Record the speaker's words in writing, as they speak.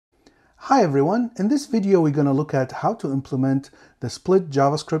Hi everyone, in this video we're going to look at how to implement the Split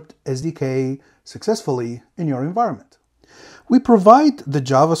JavaScript SDK successfully in your environment. We provide the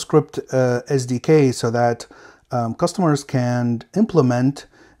JavaScript SDK so that customers can implement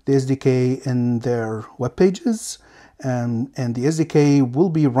the SDK in their web pages, and the SDK will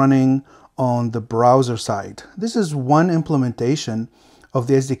be running on the browser side. This is one implementation of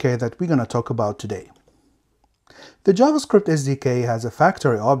the SDK that we're going to talk about today. The JavaScript SDK has a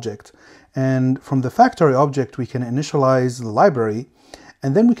factory object, and from the factory object we can initialize the library,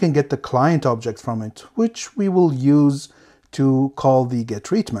 and then we can get the client object from it, which we will use to call the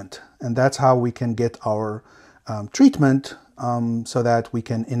getTreatment. And that's how we can get our treatment so that we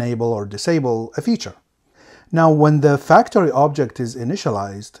can enable or disable a feature. Now, when the factory object is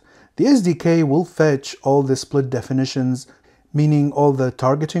initialized, the SDK will fetch all the split definitions, meaning all the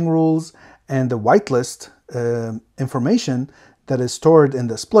targeting rules and the whitelist information that is stored in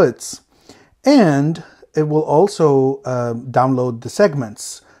the splits, and it will also download the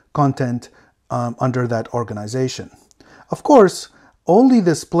segments content under that organization. Of course, only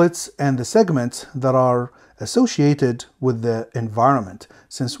the splits and the segments that are associated with the environment,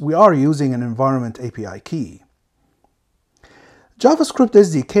 since we are using an environment API key. JavaScript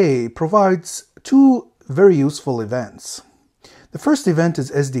SDK provides two very useful events. The first event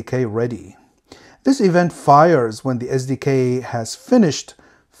is SDK ready. This event fires when the SDK has finished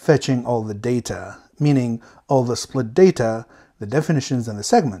fetching all the data, meaning all the split data, the definitions, and the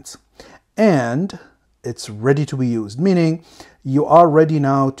segments. And it's ready to be used, meaning you are ready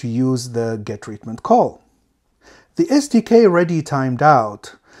now to use the getTreatment call. The SDK ready timed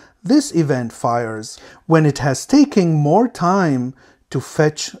out. This event fires when it has taken more time to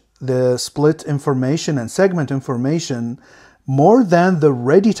fetch the split information and segment information more than the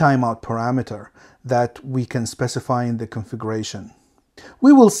ready timeout parameter that we can specify in the configuration.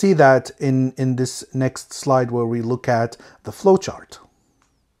 We will see that in this next slide where we look at the flowchart.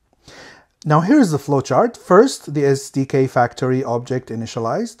 Now here's the flowchart. First, the SDK factory object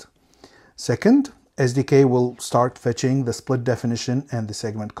initialized. Second, SDK will start fetching the split definition and the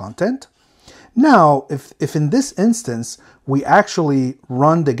segment content. Now, if in this instance we actually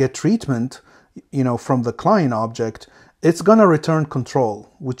run the getTreatment, from the client object, it's gonna return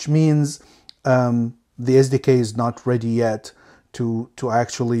control, which means the SDK is not ready yet to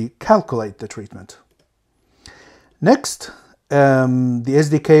actually calculate the treatment. Next, the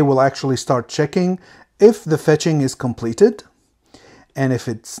SDK will actually start checking if the fetching is completed, and if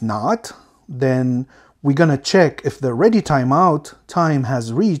it's not, then we're gonna check if the ready timeout time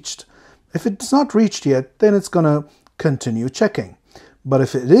has reached. If it's not reached yet, then it's gonna continue checking. But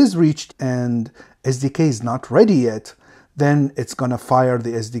if it is reached and SDK is not ready yet, then it's gonna fire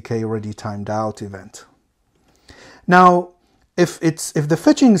the SDK ready timed out event. Now, if the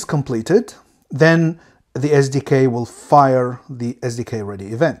fetching is completed, then the SDK will fire the SDK ready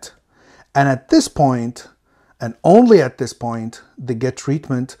event. And at this point, and only at this point, the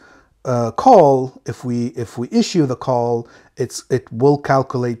getTreatment call, if we issue the call, it will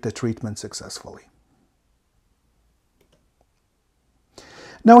calculate the treatment successfully.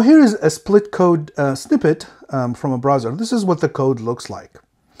 Now here is a split code snippet from a browser. This is what the code looks like.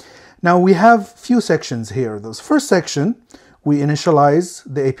 Now we have few sections here. This first section, we initialize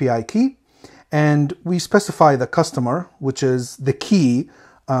the API key, and we specify the customer, which is the key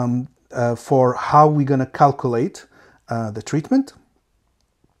for how we're going to calculate the treatment.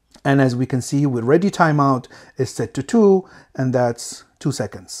 And as we can see, with ready timeout is set to 2, and that's 2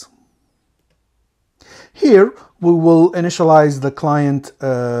 seconds. Here, we will initialize the client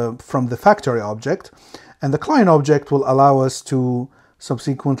from the factory object, and the client object will allow us to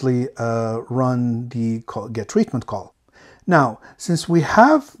subsequently run the getTreatment call. Now, since we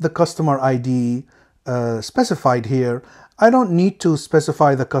have the customer ID specified here, I don't need to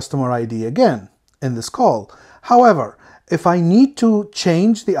specify the customer ID again in this call. However, if I need to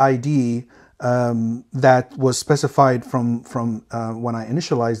change the ID that was specified from when I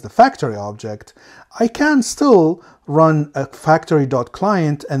initialized the factory object, I can still run a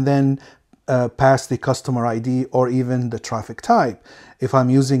factory.client and then pass the customer ID or even the traffic type if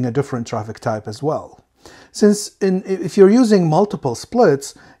I'm using a different traffic type as well. Since if you're using multiple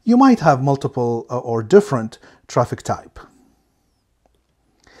splits, you might have multiple or different traffic type.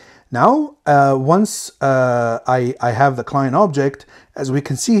 Now, once I have the client object, as we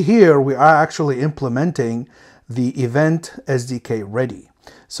can see here, we are actually implementing the event SDK ready.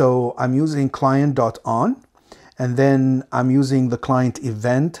 So I'm using client.on, and then I'm using the client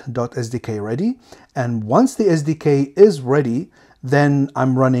event.sdk ready. And once the SDK is ready, then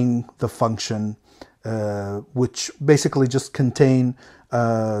I'm running the function which basically just contain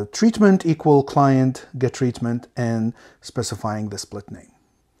treatment equal client get treatment and specifying the split name.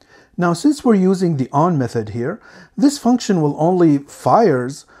 Now, since we're using the on method here, this function will only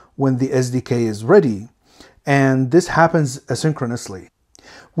fires when the SDK is ready, and this happens asynchronously,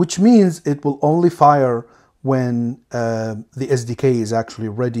 which means it will only fire when the SDK is actually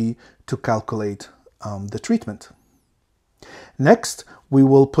ready to calculate the treatment. Next, we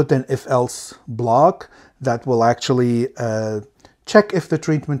will put an if-else block that will actually check if the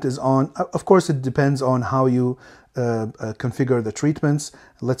treatment is on. Of course, it depends on how you configure the treatments.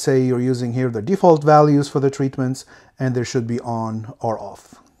 Let's say you're using here the default values for the treatments, and there should be on or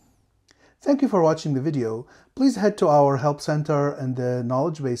off. Thank you for watching the video. Please head to our Help Center and the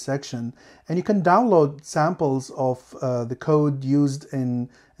Knowledge Base section, and you can download samples of the code used in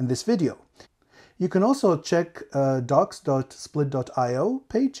this video. You can also check docs.split.io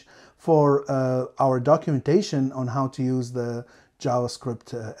page for our documentation on how to use the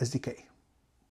JavaScript SDK.